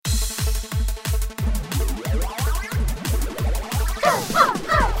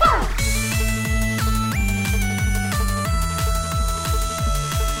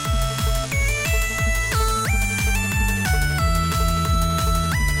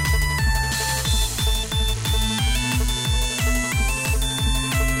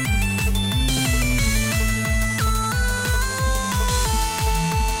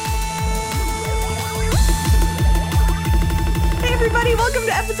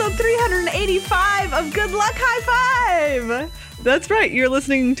episode 385 of Good Luck High Five. That's right. You're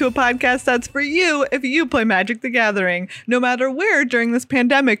listening to a podcast that's for you if you play Magic the Gathering. No matter where during this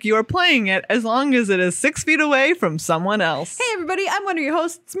pandemic you are playing it, as long as it is 6 feet away from someone else. Hey, everybody. I'm one of your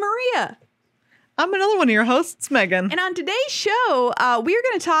hosts, Maria. I'm another one of your hosts, Megan. And on today's show, we are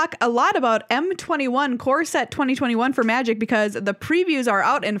going to talk a lot about M21 Core Set 2021 for Magic because the previews are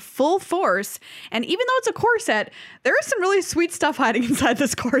out in full force. And even though it's a core set, there is some really sweet stuff hiding inside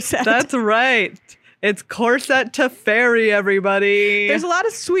this core set. That's right. It's Core Set Teferi, everybody. There's a lot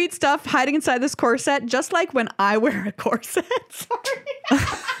of sweet stuff hiding inside this core set, just like when I wear a corset. Sorry.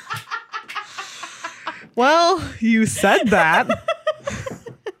 Well, you said that.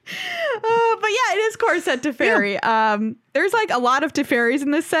 But yeah, it is Core Set Teferi. Yeah. There's like a lot of Teferis in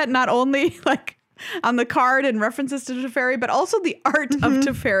this set, not only like on the card and references to Teferi, but also the art of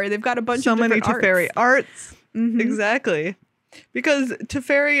Teferi. They've got a bunch of different Teferi arts. Exactly. Because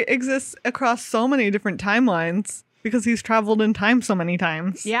Teferi exists across so many different timelines because he's traveled in time so many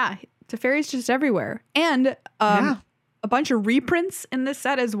times. Yeah, Teferi's just everywhere. And a bunch of reprints in this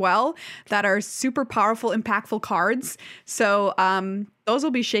set as well that are super powerful, impactful cards. So those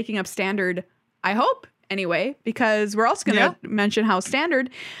will be shaking up Standard, I hope, anyway, because we're also going to mention how Standard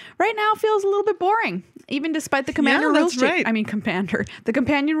right now feels a little bit boring, even despite the Commander rules change. Right. I mean, the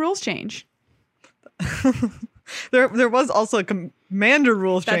Companion rules change. There was also a Commander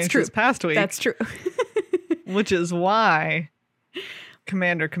rules change this past week. That's true. Which is why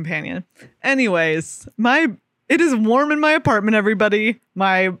Commander Companion. Anyways, it is warm in my apartment, everybody.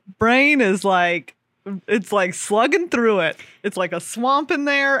 My brain is like, it's like slugging through it. It's like a swamp in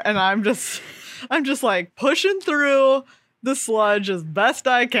there, and I'm just like pushing through the sludge as best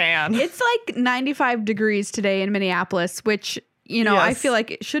I can. It's like 95 degrees today in Minneapolis, which, you know, I feel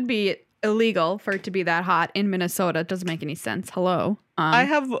like it should be illegal for it to be that hot in Minnesota. It doesn't make any sense. Hello. I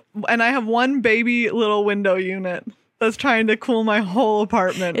have one baby little window unit that's trying to cool my whole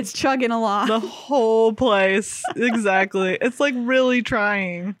apartment. It's chugging along. The whole place. Exactly. It's like really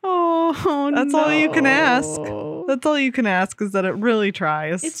trying. Oh, That's all you can ask. That's all you can ask is that it really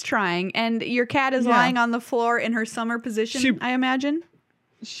tries. It's trying. And your cat is lying on the floor in her summer position, I imagine.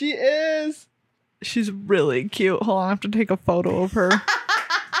 She is. She's really cute. Hold on, I have to take a photo of her.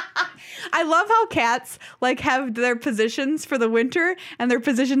 I love how cats like have their positions for the winter and their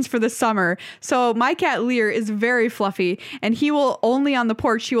positions for the summer. So my cat Lear is very fluffy, and he will only on the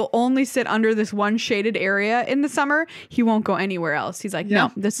porch. He will only sit under this one shaded area in the summer. He won't go anywhere else. He's like,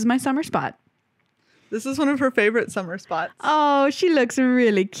 no, this is my summer spot. This is one of her favorite summer spots. Oh, she looks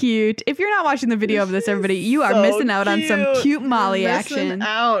really cute. If you're not watching the video of this, everybody, you are missing out on some cute Molly action.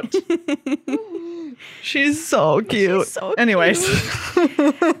 Out. She's so cute. She's so Anyways. Cute.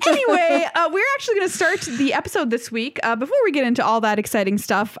 Anyway, we're actually going to start the episode this week. Before we get into all that exciting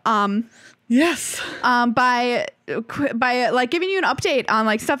stuff, yes. By like giving you an update on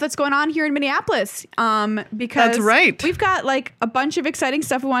like stuff that's going on here in Minneapolis. Because that's right. We've got like a bunch of exciting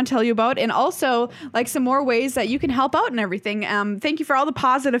stuff we want to tell you about, and also like some more ways that you can help out and everything. Thank you for all the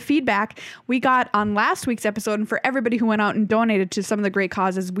positive feedback we got on last week's episode, and for everybody who went out and donated to some of the great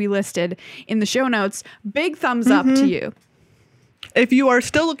causes we listed in the show notes. Big thumbs up to you. If you are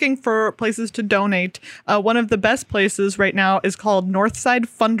still looking for places to donate, one of the best places right now is called Northside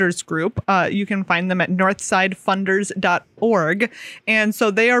Funders Group. You can find them at northsidefunders.org. And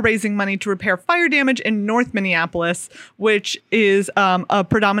so they are raising money to repair fire damage in North Minneapolis, which is a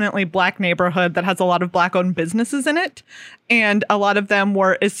predominantly Black neighborhood that has a lot of Black-owned businesses in it. And a lot of them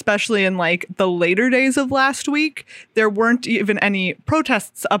were, especially in like the later days of last week, there weren't even any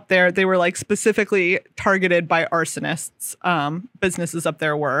protests up there. They were like specifically targeted by arsonists. Businesses up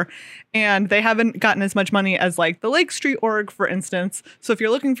there were, and they haven't gotten as much money as like the Lake Street org, for instance. So if you're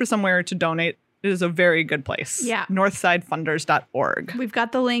looking for somewhere to donate, it is a very good place. Yeah. Northsidefunders.org. We've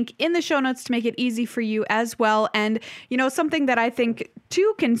got the link in the show notes to make it easy for you as well. And, you know, something that I think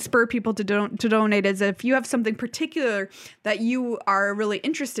too can spur people to donate is if you have something particular that you are really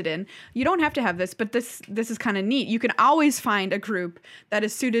interested in. You don't have to have this, but this is kind of neat. You can always find a group that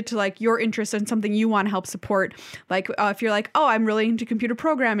is suited to like your interest and something you want to help support. Like if you're like, oh, I'm really into computer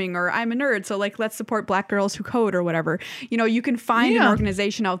programming, or I'm a nerd, so like let's support Black girls who code or whatever. You know, you can find an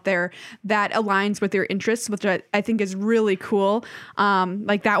organization out there that aligns aligns with your interests, which I think is really cool.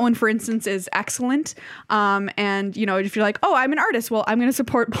 Like that one, for instance, is excellent. And, you know, if you're like, oh, I'm an artist, well, I'm going to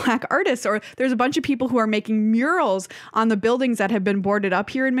support Black artists. Or there's a bunch of people who are making murals on the buildings that have been boarded up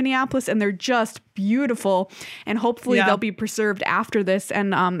here in Minneapolis, and they're just beautiful. And hopefully they'll be preserved after this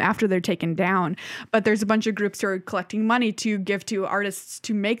and after they're taken down. But there's a bunch of groups who are collecting money to give to artists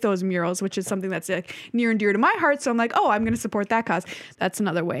to make those murals, which is something that's like near and dear to my heart. So I'm like, oh, I'm going to support that cause. That's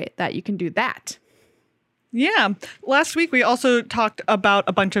another way that you can do that. Yeah. Last week, we also talked about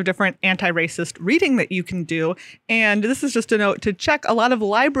a bunch of different anti-racist reading that you can do. And this is just a note to check. A lot of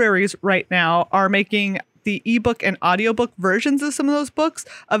libraries right now are making the ebook and audiobook versions of some of those books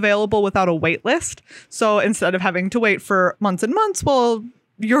available without a wait list. So instead of having to wait for months and months, well,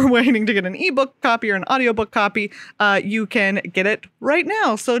 you're waiting to get an ebook copy or an audiobook copy, you can get it right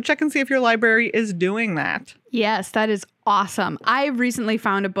now. So check and see if your library is doing that. Yes, that is awesome. I recently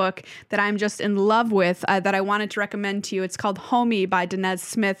found a book that I'm just in love with that I wanted to recommend to you. It's called Homie by Danez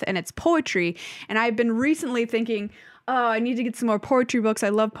Smith, and it's poetry. And I've been recently thinking, oh, I need to get some more poetry books. I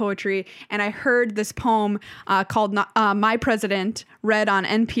love poetry. And I heard this poem called My President read on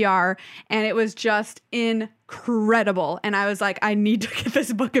NPR, and it was just incredible. And I was like, I need to get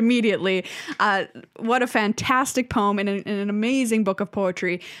this book immediately. What a fantastic poem and an amazing book of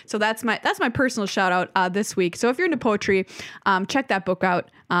poetry. So that's my personal shout out this week. So if you're into poetry, check that book out.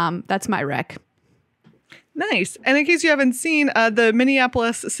 That's my rec. Nice. And in case you haven't seen, the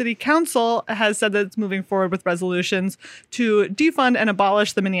Minneapolis City Council has said that it's moving forward with resolutions to defund and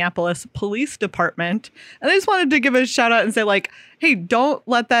abolish the Minneapolis Police Department. And I just wanted to give a shout out and say, like, hey, don't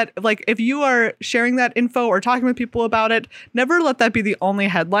let that, like, if you are sharing that info or talking with people about it, never let that be the only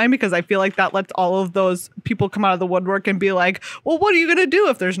headline, because I feel like that lets all of those people come out of the woodwork and be like, well, what are you going to do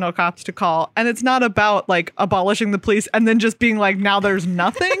if there's no cops to call? And it's not about, like, abolishing the police and then just being like, now there's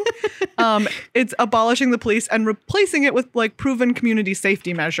nothing. It's abolishing the police and replacing it with, like, proven community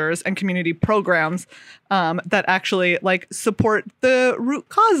safety measures and community programs that actually, like, support the root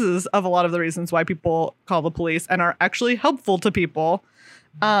causes of a lot of the reasons why people call the police and are actually helpful to people.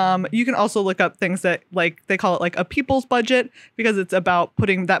 You can also look up things that, like, they call it like a people's budget, because it's about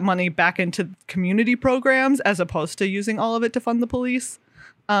putting that money back into community programs as opposed to using all of it to fund the police.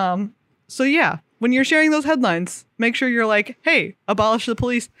 So yeah, when you're sharing those headlines, make sure you're like, hey, abolish the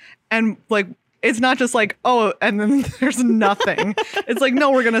police. And, like, it's not just like, oh, and then there's nothing. It's like,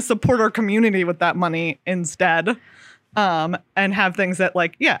 no, we're going to support our community with that money instead. And have things that,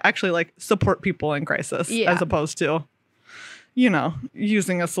 like, yeah, actually, like, support people in crisis, as opposed to, you know,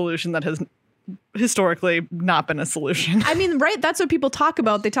 using a solution that has historically not been a solution. I mean, right? That's what people talk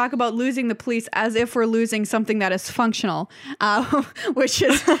about. They talk about losing the police as if we're losing something that is functional, which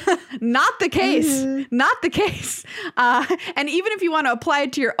is not the case. Not the case. And even if you want to apply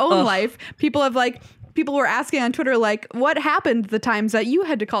it to your own life, people were asking on Twitter, like, what happened the times that you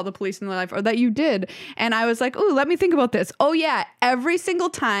had to call the police in their life or that you did? And I was like, ooh, let me think about this. Oh, yeah. Every single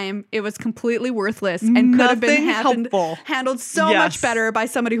time it was completely worthless and could have been handled so much better by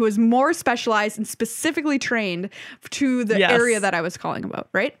somebody who was more specialized and specifically trained to the area that I was calling about.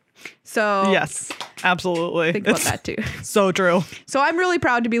 Right. So yes, absolutely. Think about that too. So true. So I'm really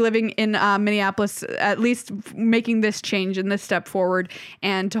proud to be living in Minneapolis, at least making this change and this step forward,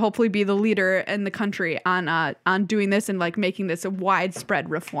 and to hopefully be the leader in the country on doing this and, like, making this a widespread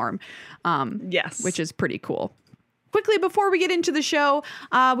reform. Which is pretty cool. Quickly, before we get into the show,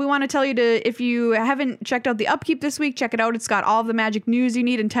 we want to tell you to, if you haven't checked out The Upkeep this week, check it out. It's got all of the magic news you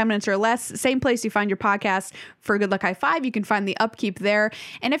need in 10 minutes or less. Same place you find your podcast for Good Luck High Five. You can find The Upkeep there.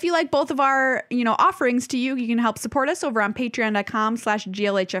 And if you like both of our, offerings to you, you can help support us over on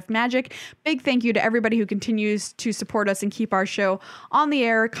patreon.com/GLHFmagic. Big thank you to everybody who continues to support us and keep our show on the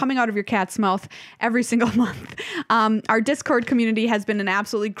air, coming out of your cat's mouth every single month. Our Discord community has been an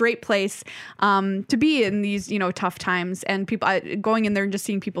absolutely great place to be in these, tough times, and people going in there and just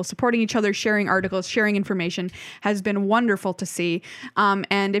seeing people supporting each other, sharing articles, sharing information has been wonderful to see.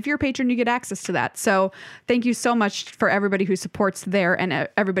 And if you're a patron, you get access to that. So thank you so much for everybody who supports there and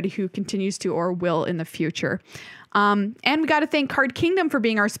everybody who continues to or will in the future. And we got to thank Card Kingdom for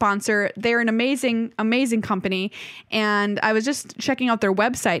being our sponsor. They're an amazing, amazing company. And I was just checking out their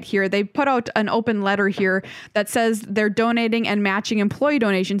website here. They put out an open letter here that says they're donating and matching employee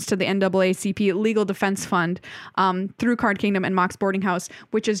donations to the NAACP Legal Defense Fund through Card Kingdom and Mox Boarding House,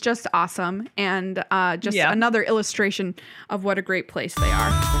 which is just awesome. And another illustration of what a great place they are.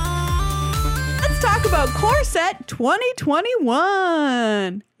 Let's talk about Core Set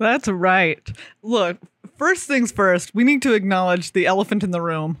 2021. That's right. Look, first things first, we need to acknowledge the elephant in the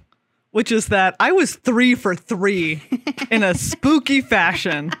room, which is that I was 3 for 3 in a spooky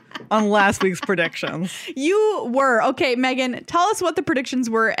fashion on last week's predictions. You were. Okay, Megan, tell us what the predictions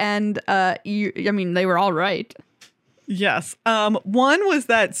were. And they were all right. Yes. One was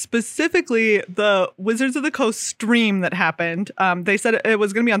that specifically the Wizards of the Coast stream that happened. They said it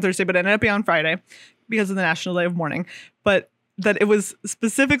was going to be on Thursday, but it ended up being on Friday because of the National Day of Mourning. But that it was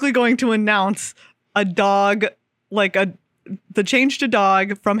specifically going to announce a dog, the change to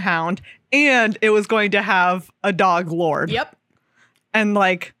dog from Hound, and it was going to have a dog lord. Yep. And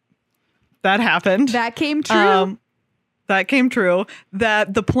that happened. That came true. That came true.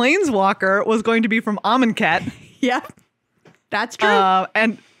 That the Planeswalker was going to be from Amonkhet. Yep. That's true.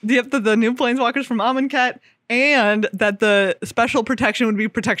 And the new Planeswalkers from Amonkhet, and that the special protection would be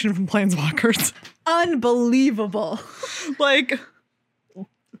protection from Planeswalkers. Unbelievable.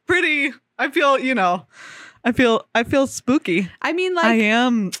 Pretty. I feel spooky. I mean, I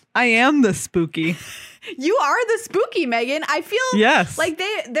am the spooky. You are the spooky, Megan. I feel yes. like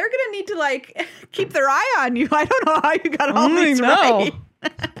they're gonna need to keep their eye on you. I don't know how you got all these right.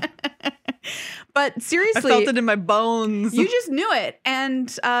 But seriously, I felt it in my bones. You just knew it. And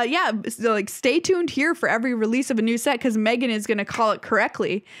so stay tuned here for every release of a new set, because Megan is going to call it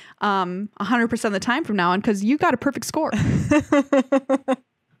correctly 100% of the time from now on, because you got a perfect score.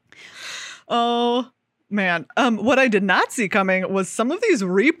 Oh, man. What I did not see coming was some of these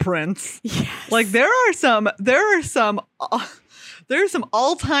reprints. Yes. There are some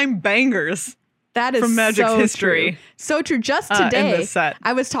all-time bangers. That is from Magic's so history. True. So true. Just in today, this set.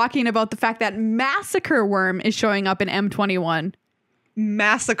 I was talking about the fact that Massacre Worm is showing up in M21.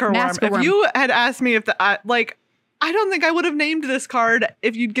 Massacre Worm. If you had asked me if I don't think I would have named this card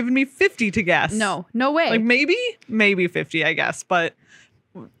if you'd given me 50 to guess. No way. Maybe 50, I guess, but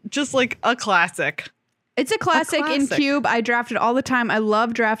just a classic. It's a classic in Cube. I draft it all the time. I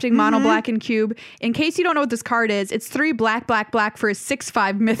love drafting mono black in Cube. In case you don't know what this card is, it's 3 black for a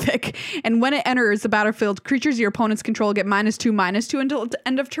 6/5 mythic. And when it enters the battlefield, creatures your opponents control get -2/-2 until the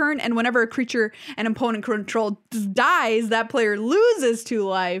end of turn. And whenever a creature an opponent control dies, that player loses 2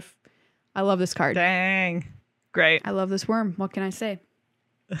 life. I love this card. Dang. Great. I love this worm. What can I say?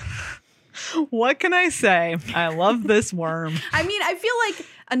 What can I say? I love this worm. I mean, I feel like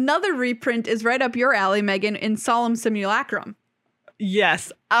another reprint is right up your alley, Megan, in Solemn Simulacrum.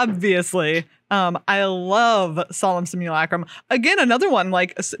 Yes, obviously. I love Solemn Simulacrum. Again, another one,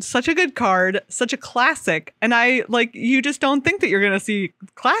 such a good card, such a classic. And you just don't think that you're going to see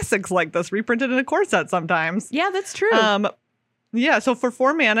classics like this reprinted in a core set sometimes. Yeah, that's true. Yeah, so for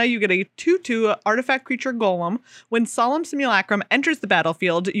 4 mana, you get a 2/2 artifact creature golem. When Solemn Simulacrum enters the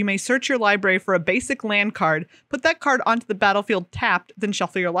battlefield, you may search your library for a basic land card, put that card onto the battlefield tapped, then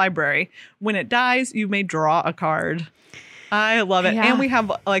shuffle your library. When it dies, you may draw a card. I love it. Yeah. And we have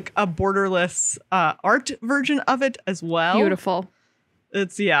a borderless art version of it as well. Beautiful.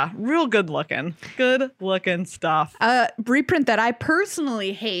 It's, real good looking. Good looking stuff. Reprint that I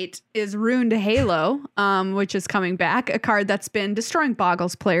personally hate is Ruined Halo, which is coming back. A card that's been destroying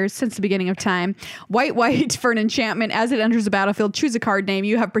Boggles players since the beginning of time. White for an enchantment. As it enters the battlefield, choose a card name.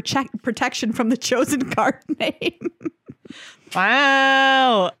 You have protection from the chosen card name.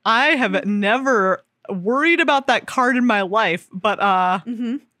 Wow. I have never worried about that card in my life, but I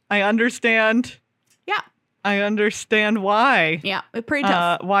understand. Yeah. I understand why. Yeah, pretty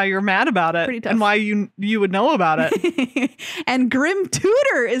tough. Why you're mad about it. Pretty tough. And why you would know about it. And Grim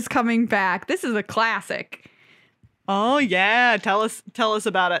Tutor is coming back. This is a classic. Oh, yeah. Tell us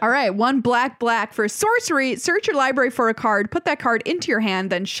about it. All right. 1 black for sorcery. Search your library for a card. Put that card into your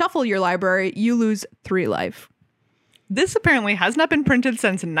hand. Then shuffle your library. You lose 3 life. This apparently has not been printed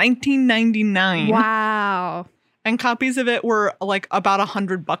since 1999. Wow. And copies of it were about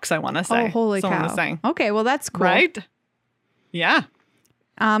 $100, I want to say. Oh, holy Someone cow. was saying. Okay, well, that's cool. Right? Yeah.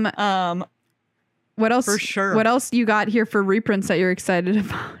 What else? For sure. What else you got here for reprints that you're excited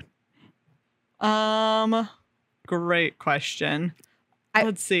about? Great question.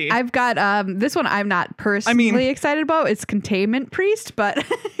 Let's see. I've got this one I'm not personally excited about. It's Containment Priest, but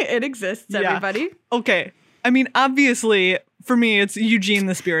it exists, everybody. Okay. I mean, obviously, for me, it's Eugene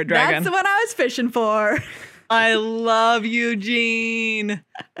the Spirit Dragon. That's the one I was fishing for. I love Eugene.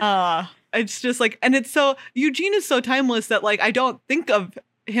 It's just and it's so, Eugene is so timeless that I don't think of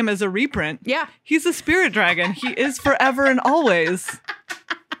him as a reprint. Yeah. He's a spirit dragon. He is forever and always.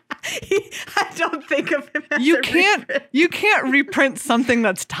 I don't think of him as reprint. You can't reprint something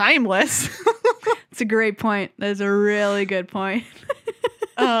that's timeless. It's a great point. That's a really good point.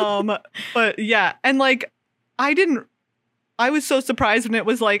 But yeah. And I was so surprised when it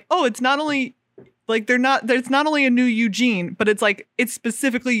was oh, it's not only there's not only a new Eugene, but it's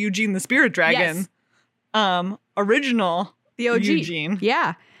specifically Eugene the Spirit Dragon. Yes. Original the OG Eugene.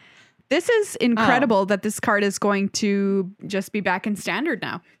 Yeah. This is incredible that this card is going to just be back in standard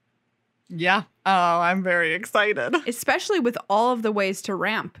now. Yeah. Oh, I'm very excited. Especially with all of the ways to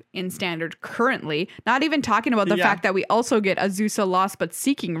ramp in standard currently. Not even talking about the fact that we also get Azusa Lost But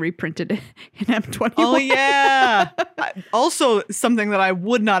Seeking reprinted in M21. Oh, yeah. Also, something that I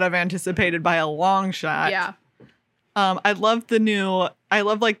would not have anticipated by a long shot. Yeah. I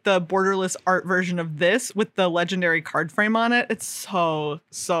love like the borderless art version of this with the legendary card frame on it. It's so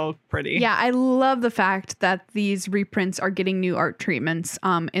pretty. Yeah, I love the fact that these reprints are getting new art treatments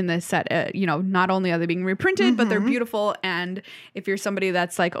in this set. Not only are they being reprinted, but they're beautiful. And if you're somebody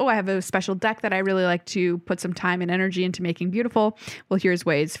that's like, oh, I have a special deck that I really like to put some time and energy into making beautiful, well, here's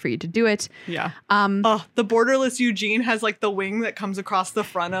ways for you to do it. Yeah. The borderless Eugene has like the wing that comes across the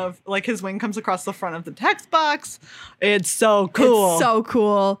front of, like his wing comes across the front of the text box. It's so cool. It's so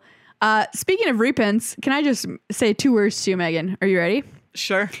cool. Speaking of reprints, can I just say 2 words to you, Megan? Are you ready?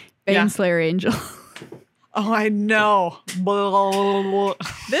 Sure. Baneslayer Angel. Oh, I know.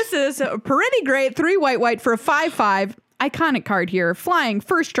 This is a pretty great 3 white for a 5/5. Iconic card here. Flying,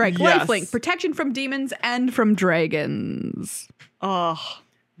 first strike, lifelink, protection from demons and from dragons. Oh,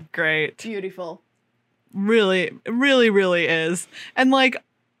 great. Beautiful. Really, really, really is. And like,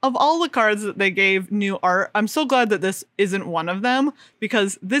 of all the cards that they gave new art, I'm so glad that this isn't one of them,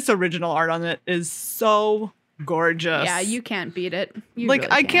 because this original art on it is so gorgeous. Yeah, you can't beat it. You like,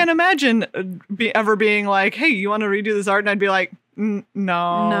 really I can't imagine ever being like, hey, you want to redo this art? And I'd be like,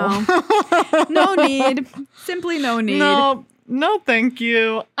 no. No need. Simply no need. No, thank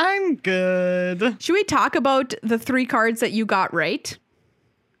you. I'm good. Should we talk about the 3 cards that you got right?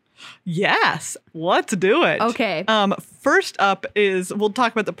 Yes, let's do it. Okay. First up is, we'll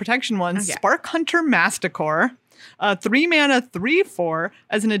talk about the protection ones. Okay. Spark Hunter Masticore. 3 mana, 3/4.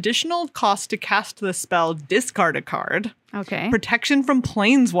 As an additional cost to cast the spell, discard a card. Okay. Protection from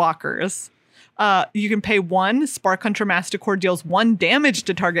Planeswalkers. You can pay 1. Spark Hunter Masticore deals 1 damage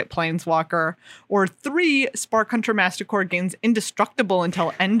to target Planeswalker. Or 3. Spark Hunter Masticore gains indestructible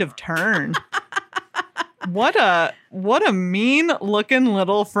until end of turn. What a mean looking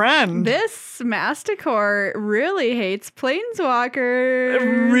little friend. This Masticore really hates Planeswalkers. It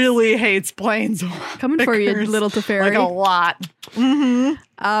really hates Planeswalkers. Coming for you, little Teferi. Like a lot.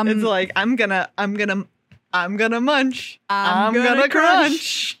 Mm-hmm. It's like, I'm gonna munch. I'm gonna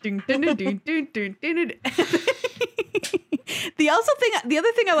crunch. The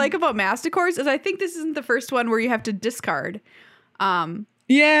other thing I like about Masticores is I think this isn't the first one where you have to discard.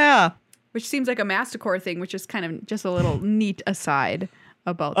 Yeah. Which seems like a Masticore thing, which is kind of just a little neat aside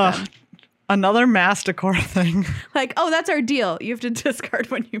about them. Another Masticore thing. Like, oh, that's our deal. You have to discard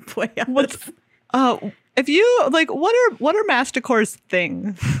when you play us. If you like, what are Masticore's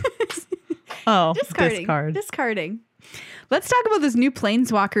things? Discarding. Let's talk about this new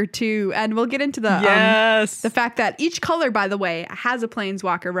Planeswalker too, and we'll get into the the fact that each color, by the way, has a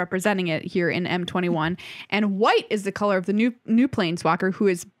Planeswalker representing it here in M21, and white is the color of the new Planeswalker, who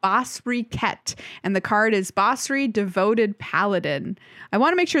is Basri Ket, and the card is Basri Devoted Paladin. I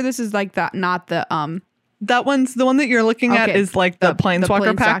want to make sure this is like that, not the That one's the one that you're looking at is like the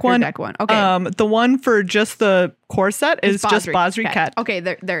Planeswalker pack one. Deck one. Okay. The one for just the core set is just Basri Ket. Okay,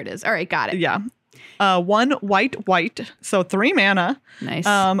 there it is. All right, got it. Yeah. 1 white, so 3 mana. Nice.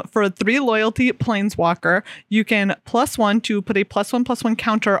 For a 3 loyalty Planeswalker, you can +1 to put a +1/+1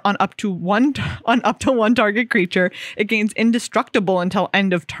 counter on up to one target creature. It gains indestructible until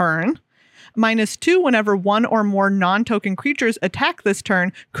end of turn. -2 whenever 1 or more non-token creatures attack this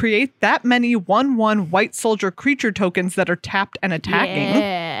turn. Create that many 1/1 white soldier creature tokens that are tapped and attacking.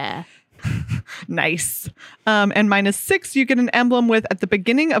 Yeah. Nice. And -6, you get an emblem with, at the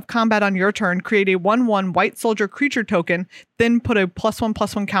beginning of combat on your turn, create a 1/1 white soldier creature token, then put a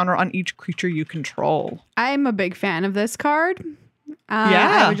 +1/+1 counter on each creature you control. I'm a big fan of this card.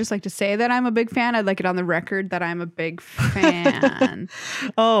 Yeah. I would just like to say that I'm a big fan. I'd like it on the record that I'm a big fan.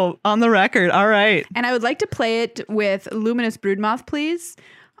 Oh, on the record. All right. And I would like to play it with Luminous Broodmoth, please.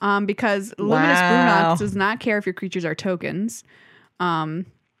 Because Luminous Broodmoth does not care if your creatures are tokens.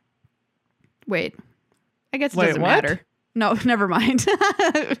 Wait, I guess it doesn't matter. No, never mind.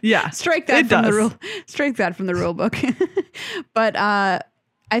 Yeah, strike that from the rule. Strike that from the rule book. But I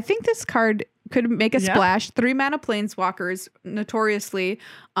think this card could make a splash. 3 mana Planeswalkers notoriously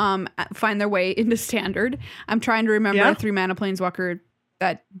find their way into standard. I'm trying to remember a 3 mana Planeswalker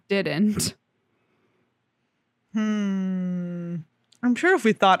that didn't. I'm sure if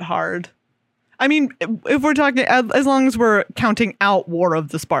we thought hard. I mean, if we're talking, as long as we're counting out War of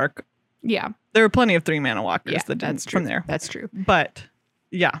the Spark. Yeah. There are plenty of 3 mana walkers that that's from there. That's true. But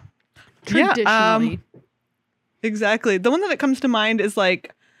yeah. Traditionally. Exactly. The one that comes to mind is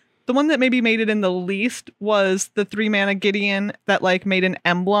like The one that maybe made it in the least was the 3-mana Gideon that like made an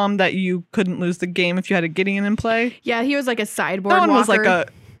emblem that you couldn't lose the game if you had a Gideon in play. Yeah, he was like a sideboard That one was walker.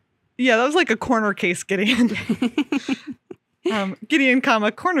 that was like a corner case Gideon. Gideon,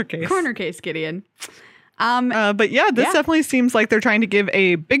 corner case. Corner case Gideon. But yeah, this definitely seems like they're trying to give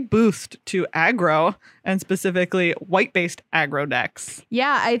a big boost to aggro, and specifically white-based aggro decks.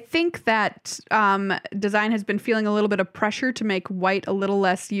 Yeah, I think that design has been feeling a little bit of pressure to make white a little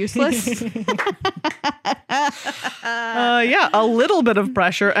less useless. A little bit of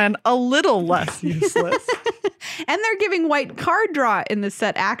pressure and a little less useless. And they're giving white card draw in this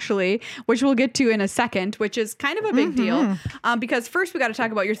set, actually, which we'll get to in a second, which is kind of a big deal. Because first we got to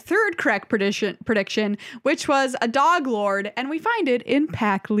talk about your third correct prediction, which was a Dog Lord, and we find it in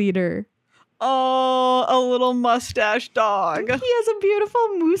Pack Leader. Oh, a little mustache dog. He has a beautiful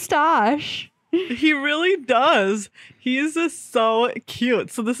mustache. He really does. He is just so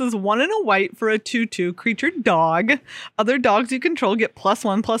cute. So this is 1 and a white for a 2/2 creature dog. Other dogs you control get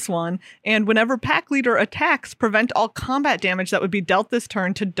 +1/+1. And whenever Pack Leader attacks, prevent all combat damage that would be dealt this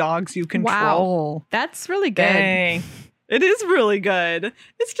turn to dogs you control. Wow. That's really good. Dang. It is really good.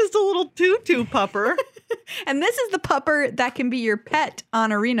 It's just a little tutu pupper. And this is the pupper that can be your pet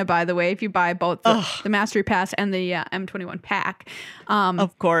on Arena, by the way, if you buy both the Mastery Pass and the M21 pack.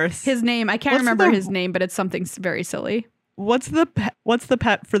 Of course. His name, I can't remember his name, but it's something very silly. What's the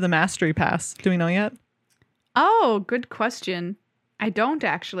pet for the Mastery Pass? Do we know yet? Oh, good question. I don't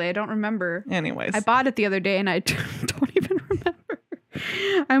actually. I don't remember. Anyways. I bought it the other day and I don't even remember.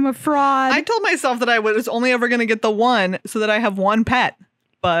 I'm a fraud. I told myself that I was only ever going to get the one so that I have one pet.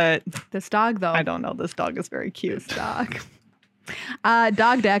 But this dog, though. I don't know. This dog is very cute. This dog.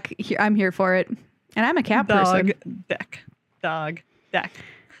 Dog deck. I'm here for it. And I'm a cat person. Dog deck.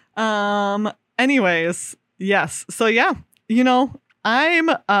 Anyways, yes. So yeah,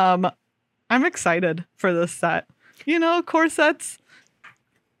 I'm excited for this set. Core sets,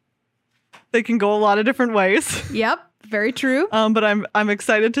 they can go a lot of different ways. Yep. Very true. But I'm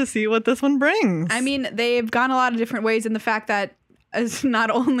excited to see what this one brings. I mean, they've gone a lot of different ways in the fact that as not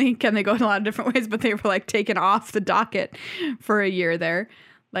only can they go in a lot of different ways, but they were like taken off the docket for a year there.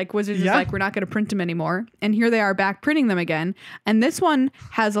 Like Wizards is like, we're not going to print them anymore. And here they are back printing them again. And this one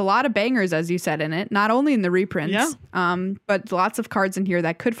has a lot of bangers, as you said, in it, not only in the reprints, but lots of cards in here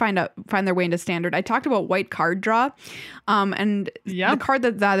that could find their way into standard. I talked about white card draw. The card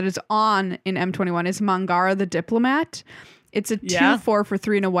that is on in M21 is Mangara the Diplomat. It's a 2/4 for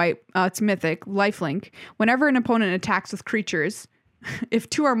 3 and a white. It's mythic, lifelink. Whenever an opponent attacks with creatures, if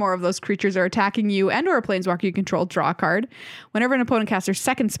 2 or more of those creatures are attacking you and or a planeswalker you control, draw a card. Whenever an opponent casts their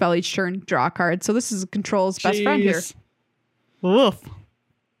second spell each turn, draw a card. So this is Control's best friend here. Oof.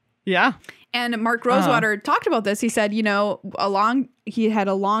 Yeah. And Mark Rosewater talked about this. He said, he had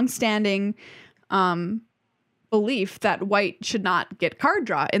a long-standing belief that white should not get card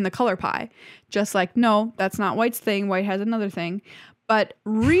draw in the color pie. Just like, no, that's not white's thing. White has another thing. But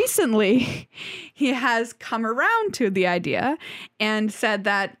recently, he has come around to the idea and said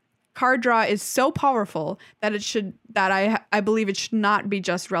that card draw is so powerful that I believe it should not be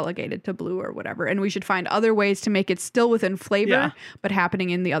just relegated to blue or whatever, and we should find other ways to make it still within flavor, but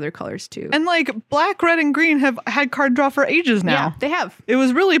happening in the other colors too. And like black, red, and green have had card draw for ages now. Yeah, they have. It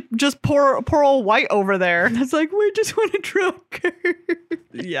was really just poor old white over there. That's like, we just want to draw cards.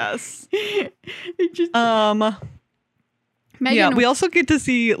 Yes. Megan, yeah, we also get to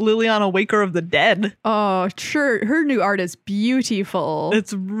see Liliana Waker of the Dead. Oh, sure. Her new art is beautiful.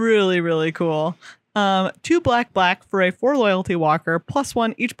 It's really, really cool. 2 black for a 4 loyalty walker.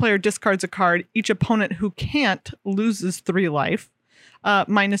 +1, each player discards a card. Each opponent who can't loses 3 life.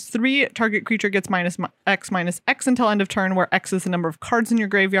 -3, target creature gets -X until end of turn, where X is the number of cards in your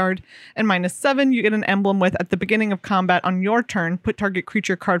graveyard. And -7, you get an emblem with, at the beginning of combat on your turn, put target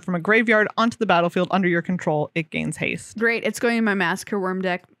creature card from a graveyard onto the battlefield under your control. It gains haste. Great. It's going in my Massacre Worm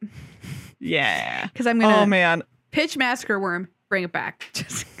deck. Yeah. Because I'm going to pitch Massacre Worm, bring it back.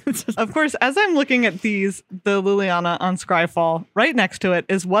 Of course, as I'm looking at the Liliana on Scryfall, right next to it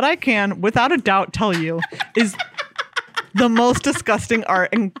is what I can, without a doubt, tell you is the most disgusting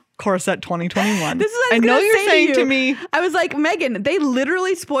art in Core Set 2021. This is what I know you're saying to me. I was like, Megan, they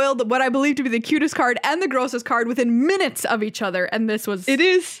literally spoiled what I believe to be the cutest card and the grossest card within minutes of each other. And this was... It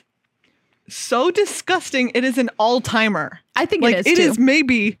is so disgusting. It is an all-timer. I think it is, too. It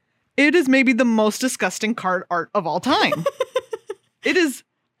is maybe the most disgusting card art of all time. It is...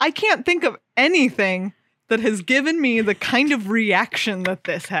 I can't think of anything that has given me the kind of reaction that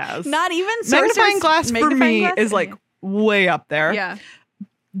this has. Not even Magnifying Glass for me is like way up there. Yeah.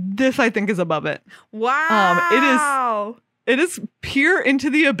 This I think is above it. Wow. It is Peer into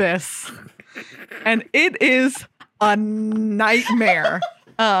the Abyss. And it is a nightmare.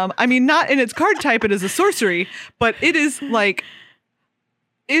 I mean, not in its card type, it is a sorcery, but it is like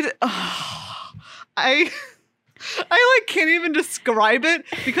it. I like can't even describe it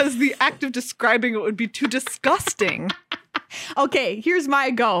because the act of describing it would be too disgusting. Okay, here's my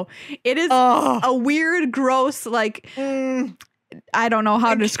go. It is a weird, gross, like I don't know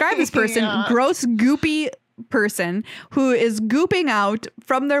how to describe this person. Gross, goopy person who is gooping out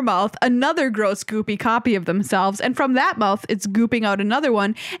from their mouth another gross goopy copy of themselves, and from that mouth it's gooping out another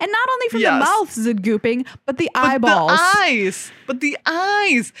one, and not only from the mouth is it gooping, but the eyeballs. The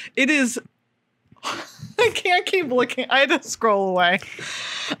eyes. It is I can't keep looking. I had to scroll away.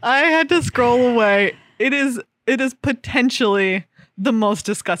 It is potentially the most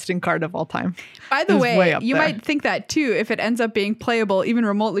disgusting card of all time. By the way, you might think that too if it ends up being playable, even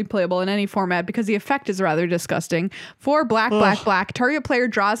remotely playable in any format, because the effect is rather disgusting. For black, target player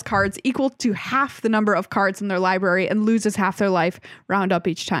draws cards equal to half the number of cards in their library and loses half their life, round up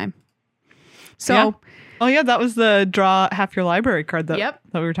each time. So, yeah. Oh yeah, that was the draw half your library card that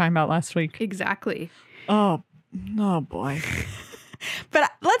we were talking about last week. Exactly. Oh boy.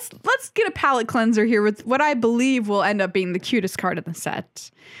 But let's get a palate cleanser here with what I believe will end up being the cutest card in the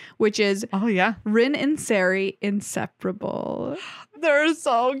set, which is Rin and Seri Inseparable. They're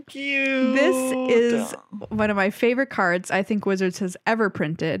so cute. This is one of my favorite cards I think Wizards has ever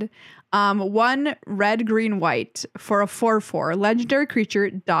printed. 1 red, green, white for a 4/4 legendary creature,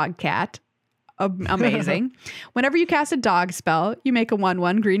 dog cat. Amazing. Whenever you cast a dog spell, you make a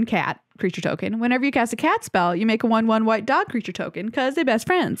 1/1 green cat creature token. Whenever you cast a cat spell, you make a 1/1 white dog creature token because they're best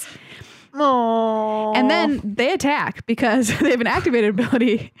friends. Aww. And then they attack because they have an activated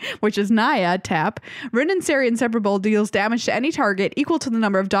ability, which is Naya, tap. Rin and Seri Inseparable deals damage to any target equal to the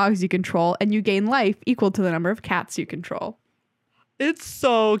number of dogs you control, and you gain life equal to the number of cats you control. It's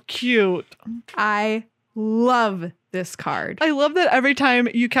so cute. I love this card. I love that every time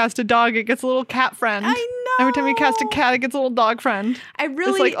you cast a dog, it gets a little cat friend. I know. Every time you cast a cat, it gets a little dog friend.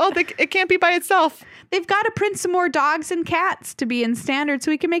 It's like, it can't be by itself. They've got to print some more dogs and cats to be in standard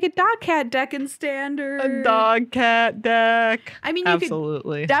so we can make a dog cat deck in standard. A dog cat deck. I mean, you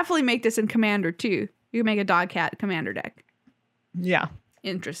could definitely make this in Commander too. You can make a dog cat commander deck. Yeah.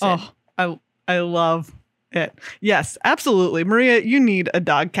 Interesting. Oh, I love it. Yes, absolutely. Maria, you need a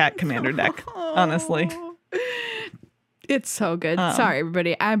dog cat commander deck, honestly. It's so good. Sorry,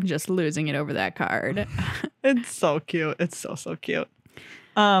 everybody. I'm just losing it over that card. It's so cute. It's so cute.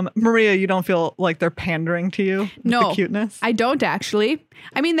 Maria, you don't feel like they're pandering to you with the cuteness? I don't actually.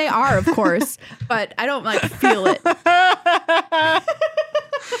 I mean, they are, of course, but I don't feel it.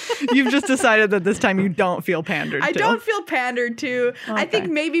 You've just decided that this time you don't feel pandered to. I don't feel pandered to. Okay. I think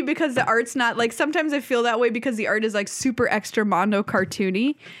maybe because the art's not sometimes I feel that way because the art is super extra mondo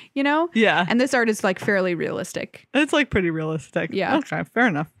cartoony, you know? Yeah. And this art is fairly realistic. It's pretty realistic. Yeah. Okay, fair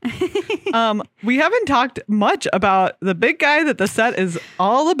enough. We haven't talked much about the big guy that the set is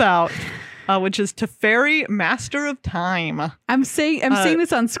all about. Which is Teferi, Master of Time. I'm seeing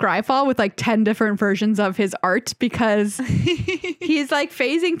this on Scryfall with 10 different versions of his art because he's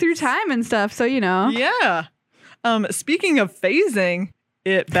phasing through time and stuff. So, you know. Yeah. Speaking of phasing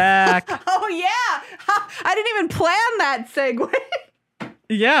it back. Oh, yeah. I didn't even plan that segue.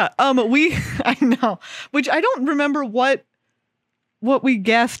 Yeah. I know. Which I don't remember what we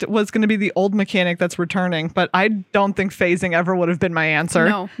guessed was going to be the old mechanic that's returning, but I don't think phasing ever would have been my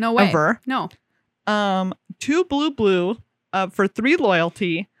answer. No way. Ever. No. 2 blue, for 3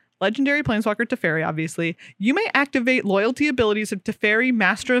 loyalty, legendary planeswalker Teferi, obviously. You may activate loyalty abilities of Teferi,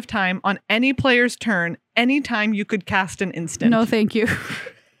 Master of Time, on any player's turn, anytime you could cast an instant. No, thank you.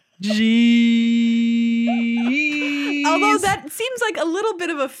 Jeez. Although that seems like a little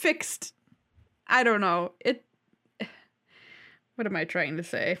bit of a fixed, I don't know. What am I trying to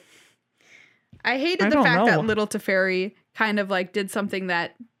say? I hated the fact that little Teferi kind of did something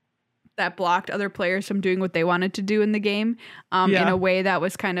that blocked other players from doing what they wanted to do in the game in a way that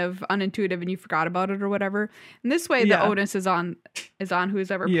was kind of unintuitive and you forgot about it or whatever. And this way, the onus is on who's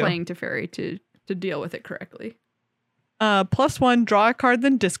ever playing Teferi to deal with it correctly. +1, draw a card,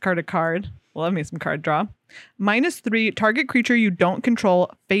 then discard a card. Love me some card draw. -3, target creature you don't control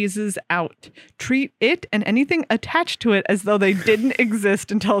phases out. Treat it and anything attached to it as though they didn't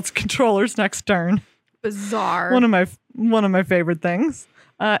exist until its controller's next turn. Bizarre. One of my favorite things.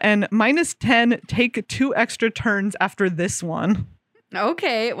 And -10, take 2 extra turns after this one.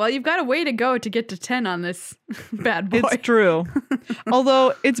 Okay, well, you've got a way to go to get to 10 on this bad boy. It's true.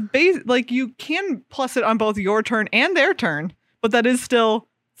 Although it's you can plus it on both your turn and their turn, but that is still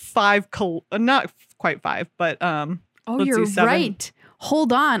 5, not quite 5, but Oh, Let's you're see, 7. right.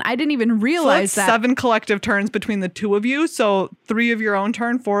 Hold on. I didn't even So realize that's that. 7 collective turns between the 2 of you. So 3 of your own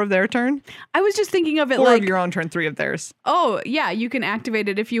turn, 4 of their turn. I was just thinking of it 4 like, of your own turn, 3 of theirs. oh, yeah, you can activate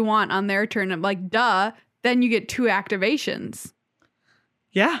it if you want on their turn. I'm like, duh. Then you get 2 activations.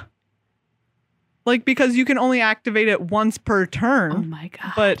 Yeah. Like, because you can only activate it once per turn. Oh my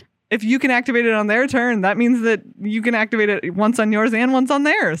God. But if you can activate it on their turn, that means that you can activate it once on yours and once on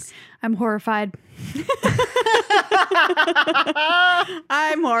theirs. I'm horrified.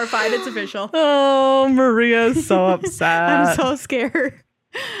 I'm horrified. It's official. Oh, Maria's so upset. I'm so scared.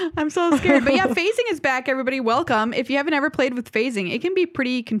 I'm so scared. But yeah, phasing is back, everybody. Welcome. If you haven't ever played with phasing, it can be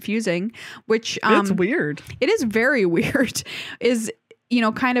pretty confusing, which It's weird. it is very weird. Is, you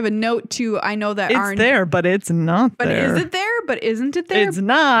know, kind of a note to, I know that It's there, but it's not but there. is it there? But isn't it there? It's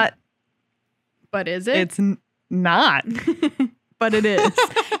not. But is it? It's not. But it is.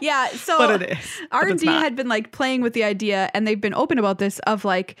 Yeah. So But it is. But it's R&D not. had been like playing with the idea, and they've been open about this of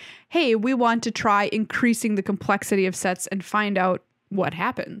like, hey, we want to try increasing the complexity of sets and find out what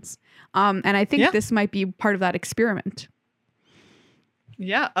happens. And I think this might be part of that experiment.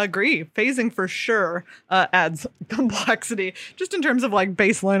 Yeah, agree. Phasing for sure adds complexity, just in terms of like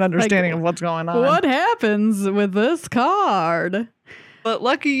baseline understanding of what's going on. What happens with this card? But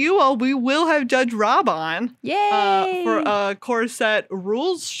lucky you all, we will have Judge Rob on Yay! for a core set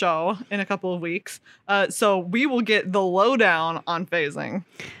rules show in a couple of weeks. So we will get the lowdown on phasing.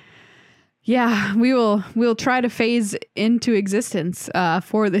 Yeah, we'll try to phase into existence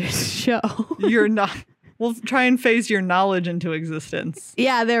for this show. You're not. We'll try and phase your knowledge into existence.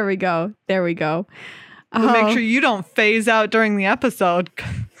 Yeah, there we go. There we go. But make sure you don't phase out during the episode.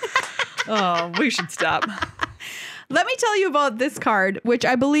 Oh, we should stop. Let me tell you about this card, which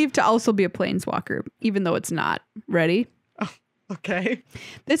I believe to also be a planeswalker, even though it's not. Ready? Okay.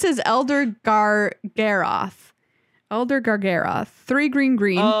 This is Elder Gargaroth. Elder Gargaroth. 3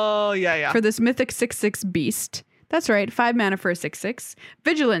 green. Oh, yeah. For this mythic 6/6 beast. That's right, 5 mana for a 6/6.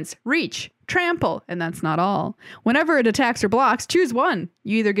 Vigilance, reach, trample, and that's not all. Whenever it attacks or blocks, choose one.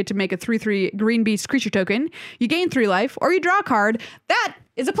 You either get to make a 3/3 green beast creature token, you gain 3 life, or you draw a card. That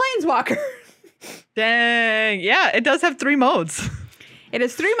is a planeswalker. Dang. Yeah, it does have 3 modes. It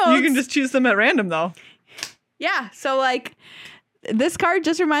has 3 modes. You can just choose them at random, though. Yeah, so like this card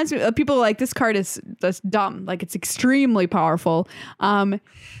just reminds me of people like this card is just dumb. Like it's extremely powerful. And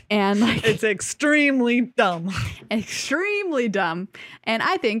like It's extremely dumb. extremely dumb. And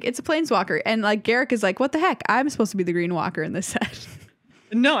I think it's a planeswalker. And like Garrick is like, what the heck? I'm supposed to be the green walker in this set.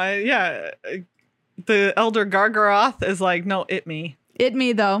 No, the Elder Gargaroth is like, no, it me. It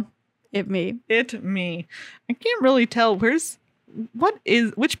me though. It me. It me. I can't really tell.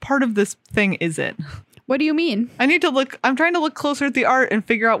 Which part of this thing is it? What do you mean? I'm trying to look closer at the art and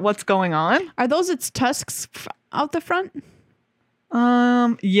figure out what's going on. Are those its tusks out the front?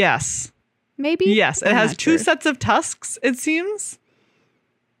 Yes. Maybe? Yes. It I'm has not 2 sure. sets of tusks, it seems.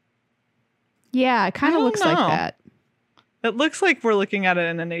 Yeah, it kind I of don't looks like know. that. It looks like we're looking at it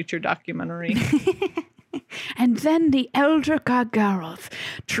in a nature documentary. And then the Elder Gargaroth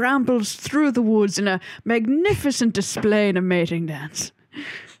tramples through the woods in a magnificent display in a mating dance.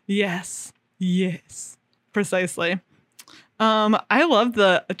 Yes. Precisely. I love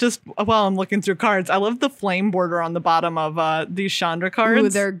while I'm looking through cards, I love the flame border on the bottom of these Chandra cards. Ooh,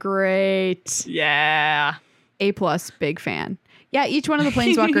 they're great. Yeah. A+, big fan. Yeah, each one of the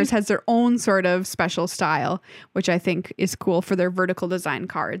Planeswalkers has their own sort of special style, which I think is cool for their vertical design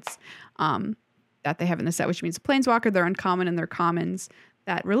cards that they have in the set, which means a Planeswalker, they're uncommon, and they're commons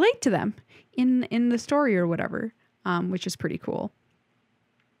that relate to them in the story or whatever, which is pretty cool.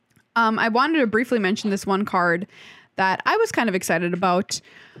 I wanted to briefly mention this one card that I was kind of excited about,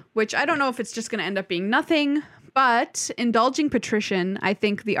 which I don't know if it's just going to end up being nothing, but Indulging Patrician, I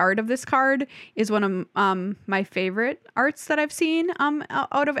think the art of this card is one of my favorite arts that I've seen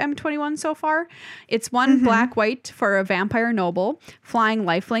out of M21 so far. It's 1 black-white for a Vampire Noble, flying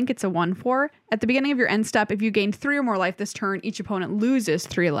lifelink. It's a 1/4. At the beginning of your end step, if you gain 3 or more life this turn, each opponent loses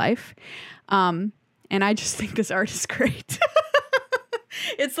 3 life. And I just think this art is great.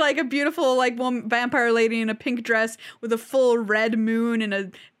 It's like a beautiful like vampire lady in a pink dress with a full red moon and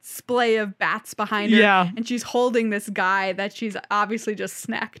a splay of bats behind her. Yeah. And she's holding this guy that she's obviously just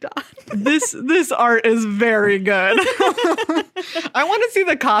snacked on. This art is very good. I want to see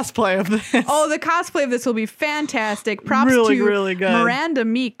the cosplay of this. Oh, the cosplay of this will be fantastic. Props Really, to really good. Miranda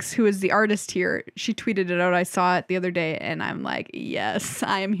Meeks, who is the artist here. She tweeted it out. I saw it the other day and I'm like, yes,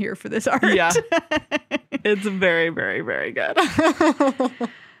 I am here for this art. Yeah. It's very, very, very good.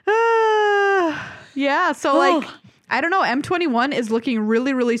 Yeah, so like I don't know, M21 is looking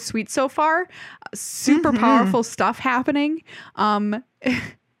really, really sweet so far. super powerful stuff happening.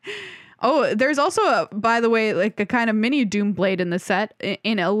 Oh, there's also, by the way, like a kind of mini Doomblade in the set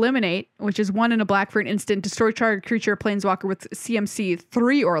in Eliminate, which is 1 in a black for an instant. Destroy target creature or planeswalker with CMC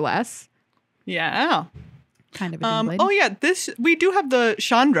 3 or less. Yeah. Kind of a Doomblade. Yeah, we do have the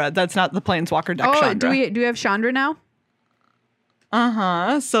Chandra. That's not the Planeswalker deck Chandra. Do we have Chandra now?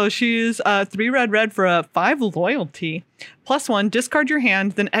 So she's 3 red for a 5 loyalty. +1, discard your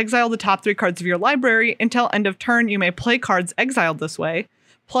hand, then exile the top 3 cards of your library. Until end of turn, you may play cards exiled this way.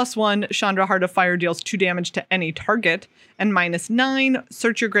 +1, Chandra Heart of Fire deals 2 damage to any target. And -9,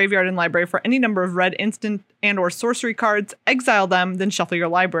 search your graveyard and library for any number of red instant and or sorcery cards, exile them, then shuffle your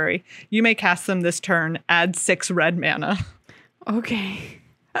library. You may cast them this turn, add 6 red mana. Okay.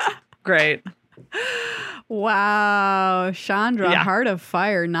 Great. Wow. Chandra, Heart of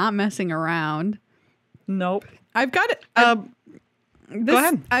Fire, not messing around. Nope. I've got it. Go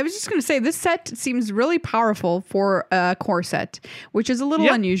ahead. I was just going to say, this set seems really powerful for a core set, which is a little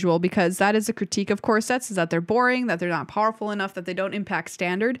unusual because that is a critique of core sets, is that they're boring, that they're not powerful enough, that they don't impact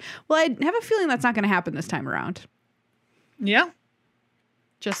standard. Well, I have a feeling that's not going to happen this time around. Yeah.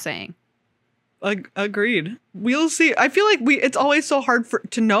 Just saying. Agreed. We'll see. I feel like it's always so hard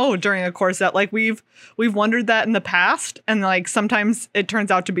to know during a core set. Like we've wondered that in the past, and like sometimes it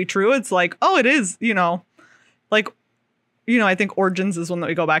turns out to be true. It's like, oh, it is, I think Origins is one that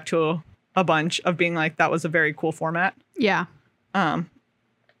we go back to a bunch of being like, that was a very cool format. Yeah. And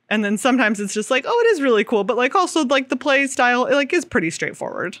then sometimes it's just like, oh, it is really cool. But like also like the play style, is pretty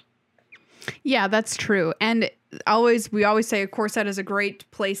straightforward. Yeah, that's true. And we always say a core set is a great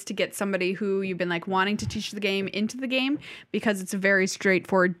place to get somebody who you've been like wanting to teach the game into the game because it's very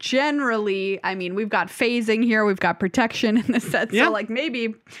straightforward. Generally, I mean, we've got phasing here. We've got protection in the set. So like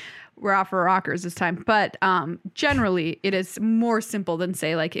maybe we're off for rockers this time, but generally it is more simple than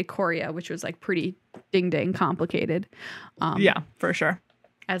say like Ikoria, which was like pretty ding complicated. Yeah, for sure.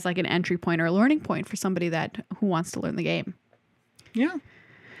 As like an entry point or a learning point for somebody who wants to learn the game. Yeah.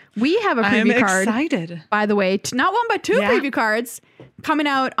 We have a preview card. I'm excited. By the way, not 1 but 2 preview cards coming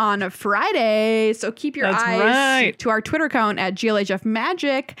out on Friday. So keep your eyes to our Twitter account at GLHF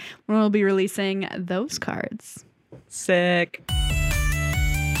Magic when we'll be releasing those cards. Sick.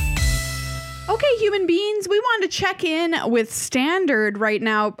 Okay, human beings, we wanted to check in with Standard right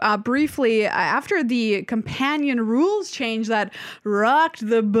now briefly after the companion rules change that rocked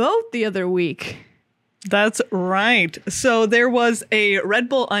the boat the other week. That's right. So there was a Red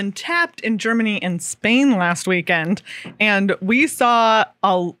Bull Untapped in Germany and Spain last weekend, and we saw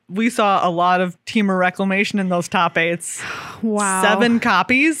a lot of Temur Reclamation in those top 8s. Wow. 7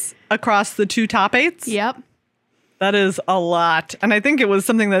 copies across the 2 top 8s. Yep. That is a lot. And I think it was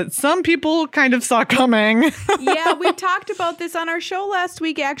something that some people kind of saw coming. Yeah, we talked about this on our show last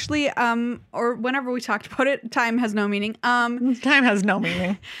week, actually, or whenever we talked about it. Time has no meaning. Time has no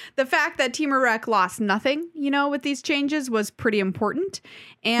meaning. The fact that Temur Rec lost nothing, with these changes was pretty important.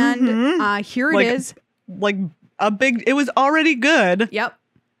 And here it is. Like it was already good. Yep.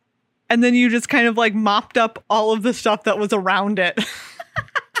 And then you just kind of like mopped up all of the stuff that was around it.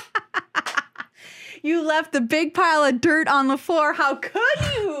 You left the big pile of dirt on the floor. How could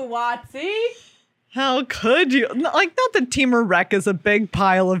you, Watsy? How could you? Like, not that Temur Rec is a big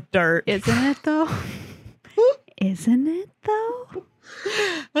pile of dirt. Isn't it, though? Isn't it, though?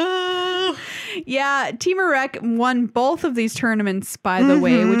 Yeah, Temur Rec won both of these tournaments, by the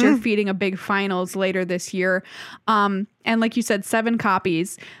way, which are feeding a big finals later this year. And like you said, 7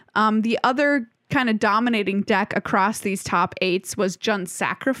 copies. The other kind of dominating deck across these top 8s was Jund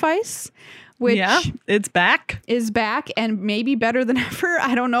Sacrifice, which it's back. Is back and maybe better than ever.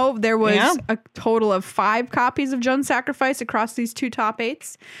 I don't know. There was a total of 5 copies of Jund Sacrifice across these 2 top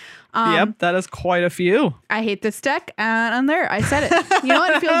 8s. Yep, that is quite a few. I hate this deck, and I'm there. I said it. You know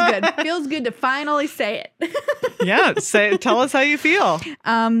what? It feels good. It feels good to finally say it. Tell us how you feel.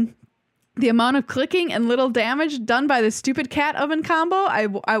 The amount of clicking and little damage done by the stupid cat oven combo, I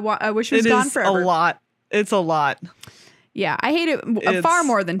wish it was gone forever. It's a lot. It's a lot. Yeah, I hate it far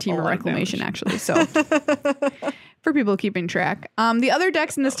more than Temur Reclamation, actually. So, for people keeping track, the other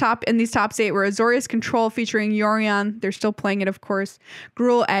decks in these top 8 were Azorius Control featuring Yorion. They're still playing it, of course.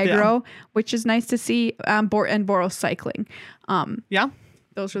 Gruul Aggro, which is nice to see, and Boros Cycling.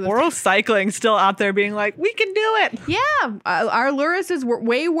 Those are the Boros Cycling still out there being like, we can do it. Yeah, our Lurrus is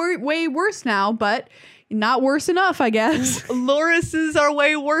way worse now, but not worse enough, I guess. Lurruses are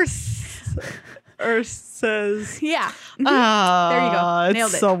way worse. Ursa's. Yeah. There you go. Nailed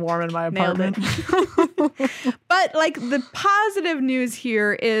It's it. so warm in my Nailed apartment. it. But like the positive news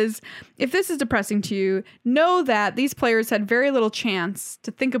here is if this is depressing to you, know that these players had very little chance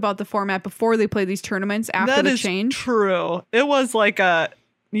to think about the format before they play these tournaments after That the is change. true. It was like it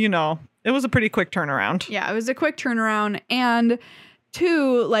was a pretty quick turnaround. Yeah, it was a quick turnaround. And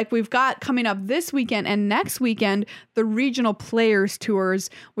two, like we've got coming up this weekend and next weekend, the regional players tours,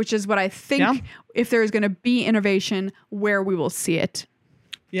 which is what I think if there's going to be innovation, where we will see it.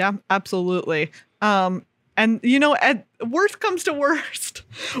 Yeah, absolutely. And at worst comes to worst,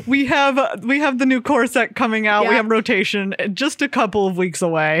 we have the new core set coming out. Yeah. We have rotation just a couple of weeks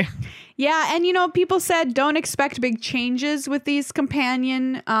away. Yeah, and people said don't expect big changes with these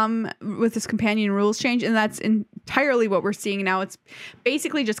companion rules change, and that's entirely what we're seeing now. It's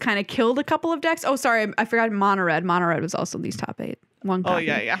basically just kind of killed a couple of decks. Oh, sorry, I forgot Mono Red. Mono Red was also in these top 8. One copy.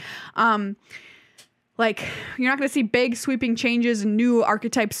 Oh yeah. Like, you're not going to see big sweeping changes and new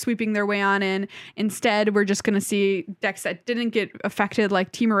archetypes sweeping their way on in. Instead, we're just going to see decks that didn't get affected,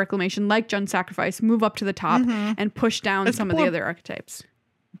 like Temur Reclamation, like Jund Sacrifice, move up to the top and push down some of the other archetypes.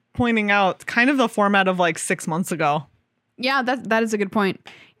 Pointing out kind of the format of like 6 months ago. Yeah, that is a good point.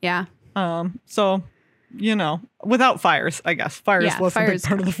 Yeah. So, without fires, I guess. Fires was a big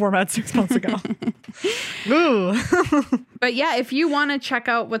part of the format 6 months ago. Ooh. But yeah, if you want to check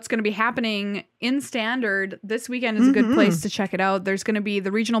out what's going to be happening in Standard, this weekend is a good place to check it out. There's going to be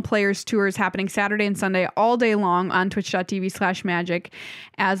the regional players tours happening Saturday and Sunday all day long on twitch.tv/magic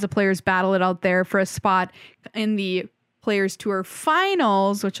as the players battle it out there for a spot in the players tour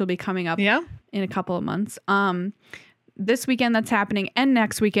finals, which will be coming up in a couple of months. This weekend that's happening and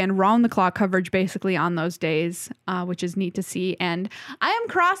next weekend, round the clock coverage basically on those days, which is neat to see. And I am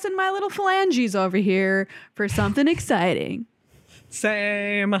crossing my little phalanges over here for something exciting.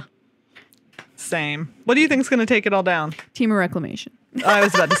 Same. What do you think is going to take it all down? Temur Reclamation. I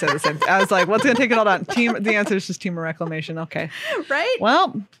was about to say the same thing. I was like, what's going to take it all down? The answer is just Temur Reclamation. Okay. Right?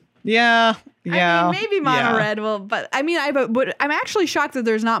 Well, yeah. I mean, maybe Mono Red will, but I mean, but I'm actually shocked that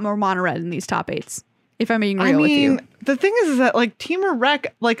there's not more Mono Red in these top 8s. If I'm being real with you. The thing is that like Temur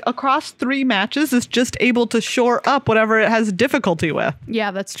Rec, like across 3 matches, is just able to shore up whatever it has difficulty with.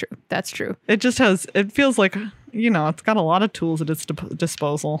 Yeah, that's true. It feels like, it's got a lot of tools at its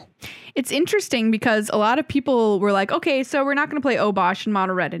disposal. It's interesting because a lot of people were like, okay, so we're not going to play Obosh and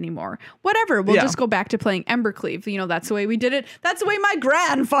Mono Red anymore. Whatever. We'll just go back to playing Embercleave. That's the way we did it. That's the way my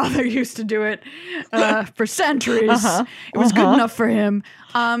grandfather used to do it for centuries. It was good enough for him.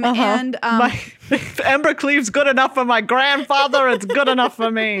 And Embercleave's good enough for my grandfather. It's good enough for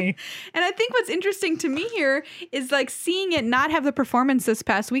me. And I think what's interesting to me here is like seeing it not have the performance this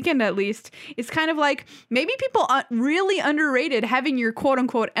past weekend, at least. It's kind of like maybe people really underrated having your quote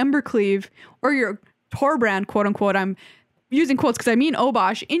unquote Embercleave or your Torbrand quote unquote. I'm using quotes because I mean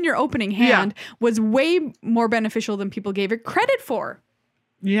Obosh in your opening hand was way more beneficial than people gave it credit for.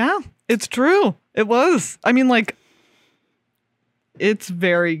 Yeah, it's true. It was. I mean, like, it's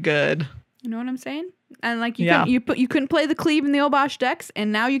very good. You know what I'm saying? And like you couldn't play the Cleave in the Obosh decks,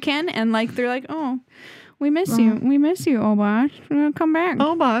 and now you can. And like they're like, oh, we miss you, Obosh. Come back,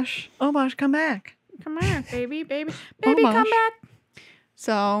 Obosh, come back, come back, baby, Obosh. come back.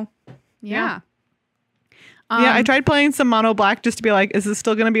 So, yeah. I tried playing some mono black just to be like, is this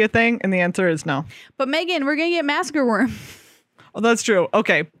still going to be a thing? And the answer is no. But Megan, we're gonna get Massacre Worm. Oh, that's true.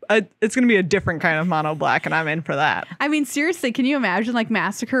 Okay. It's going to be a different kind of mono black, and I'm in for that. I mean, seriously, can you imagine like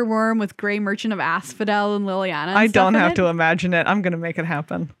Massacre Worm with Grey Merchant of Asphodel and Liliana? I don't have to imagine it. I'm going to make it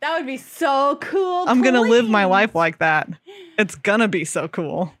happen. That would be so cool. I'm going to live my life like that. It's going to be so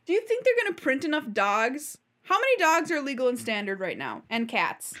cool. Do you think they're going to print enough dogs? How many dogs are legal in Standard right now? And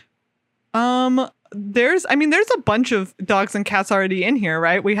cats? There's a bunch of dogs and cats already in here,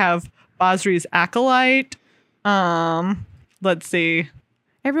 right? We have Basri's Acolyte. Let's see.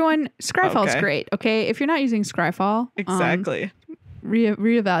 Everyone, Scryfall's great, okay? If you're not using Scryfall, exactly.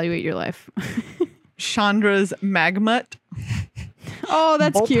 Reevaluate your life. Chandra's Magmut. Oh,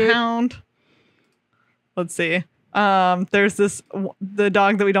 that's Bolt cute. Hound. Let's see. There's the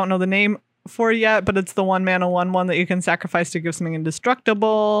dog that we don't know the name for yet, but it's the 1-mana 1/1 that you can sacrifice to give something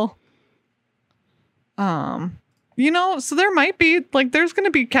indestructible. So there might be there's going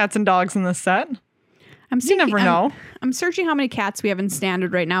to be cats and dogs in this set. You never know. I'm searching how many cats we have in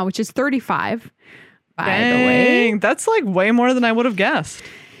Standard right now, which is 35. By Dang, the way, that's like way more than I would have guessed.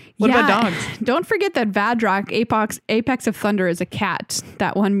 What about dogs? Don't forget that Vadrock, Apex of Thunder, is a cat.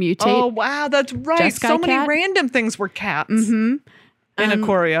 That one mutate. Oh wow, that's right. So many random things were cats. In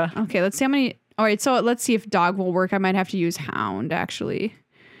Ikoria. Okay, let's see how many. All right, so let's see if dog will work. I might have to use Hound actually.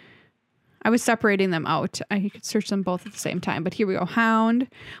 I was separating them out. I could search them both at the same time. But here we go. Hound,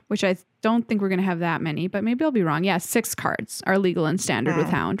 which I don't think we're going to have that many, but maybe I'll be wrong. Yeah, 6 cards are legal and standard with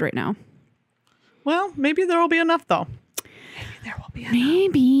Hound right now. Well, maybe there will be enough, though. Maybe there will be enough.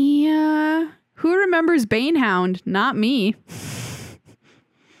 Maybe. Who remembers Banehound? Not me.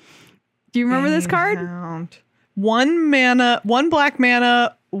 Do you remember this card? Banehound. 1 mana, 1 black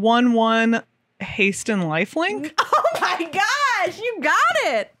mana, 1/1 haste and lifelink. Oh my gosh, you got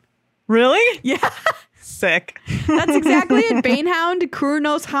it. Really? Yeah. Sick. That's exactly it. Banehound,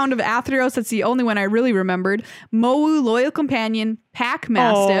 Kurnos, Hound of Athreos. That's the only one I really remembered. Mowu, Loyal Companion, Pack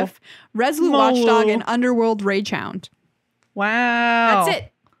Mastiff, Resolute Watchdog, and Underworld Ragehound. Wow. That's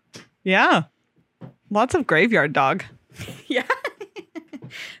it. Yeah. Lots of graveyard dog. Yeah.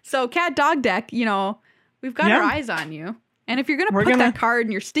 So cat dog deck, you know, we've got our eyes on you. And if you're going to put that card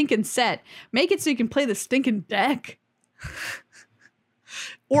in your stinking set, make it so you can play the stinking deck.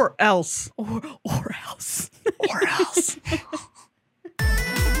 Or else. Or else. Or else.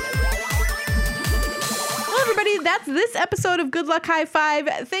 Well, everybody, that's this episode of Good Luck High Five.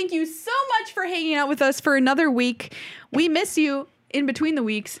 Thank you so much for hanging out with us for another week. We miss you in between the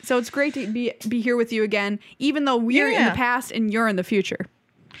weeks, so it's great to be here with you again, even though we're in the past and you're in the future.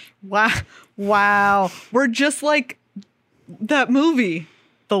 Wow. We're just like that movie,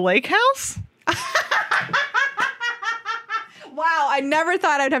 The Lake House? Wow, I never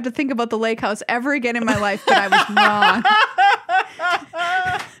thought I'd have to think about the lake house ever again in my life, but I was wrong.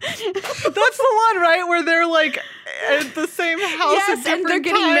 That's the one, right? Where they're like at the same house at Yes, different and they're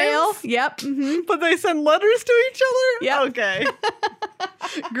getting times, mail. Yep. Mm-hmm. but they send letters to each other? Yep. Okay.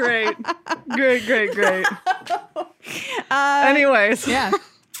 Great. Anyways. Yeah.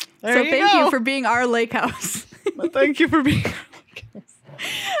 There So you thank go. you for being our lake house. Thank you for being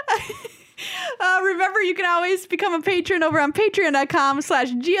Remember, you can always become a patron over on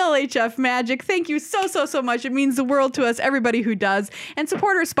patreon.com/GLHFmagic. Thank you so much. It means the world to us, everybody who does. And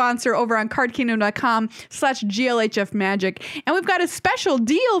support our sponsor over on cardkingdom.com/GLHFmagic. And we've got a special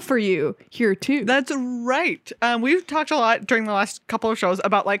deal for you here, too. That's right. We've talked a lot during the last couple of shows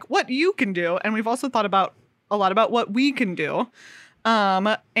about like what you can do. And we've also thought about a lot about what we can do.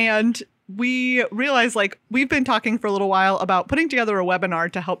 And we realized like we've been talking for a little while about putting together a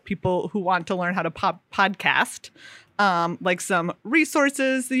webinar to help people who want to learn how to podcast, like some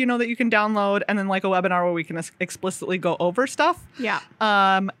resources, that you can download, and then like a webinar where we can explicitly go over stuff. Yeah.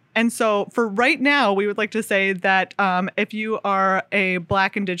 And so for right now, we would like to say that if you are a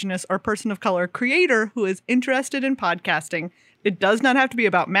Black, Indigenous, or person of color creator who is interested in podcasting, it does not have to be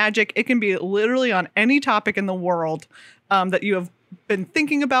about magic. It can be literally on any topic in the world that you have been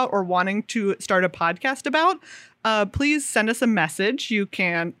thinking about or wanting to start a podcast about. Please send us a message. You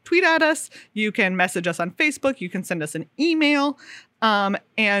can tweet at us. You can message us on Facebook. You can send us an email.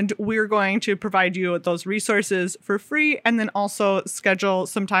 And we're going to provide you with those resources for free, and then also schedule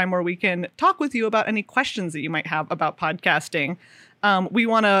some time where we can talk with you about any questions that you might have about podcasting. We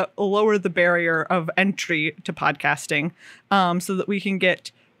want to lower the barrier of entry to podcasting so that we can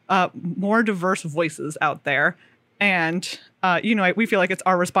get more diverse voices out there. And, we feel like it's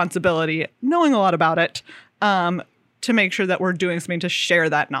our responsibility, knowing a lot about it, to make sure that we're doing something to share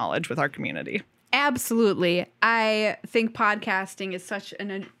that knowledge with our community. Absolutely. I think podcasting is such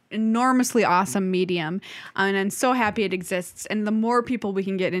an enormously awesome medium, and I'm so happy it exists. And the more people we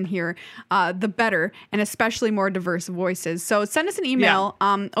can get in here, the better, and especially more diverse voices. So send us an email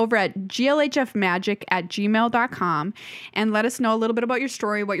over at glhfmagic@gmail.com and let us know a little bit about your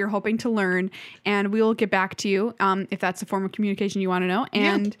story, what you're hoping to learn, and we will get back to you if that's a form of communication you want to know.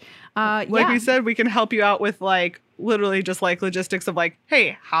 And like we said, we can help you out with like literally just like logistics of like,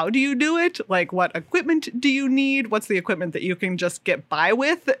 hey, how do you do it? Like, what equipment do you need? What's the equipment that you can just get by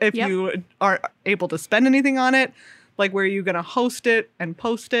with if you aren't able to spend anything on it? Like, where are you going to host it and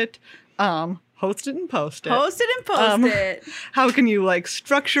post it? Host it and post it. Host it and post it. How can you like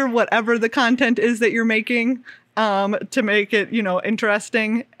structure whatever the content is that you're making to make it,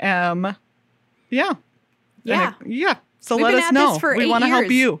 interesting? So let us know. We want to help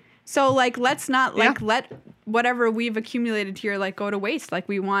you. So like, let's not let whatever we've accumulated here like go to waste. Like,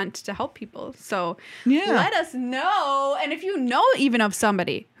 we want to help people. So let us know. And if you know even of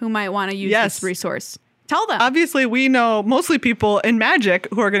somebody who might want to use this resource, tell them. Obviously, we know mostly people in magic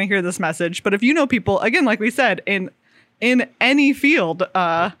who are going to hear this message. But if you know people, again, like we said, in any field,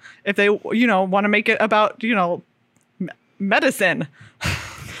 if they, want to make it about, medicine,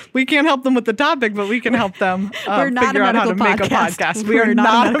 we can't help them with the topic, but we can help them figure out how to make a podcast. We are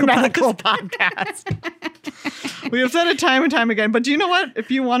not a medical podcast. We have said it time and time again, but do you know what?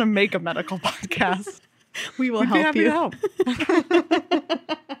 If you want to make a medical podcast, we will we'd help be happy you. to help.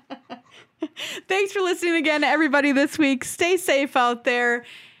 Thanks for listening again, everybody, this week. Stay safe out there.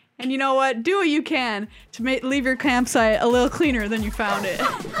 And you know what? Do what you can to leave your campsite a little cleaner than you found it.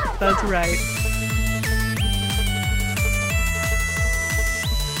 That's right.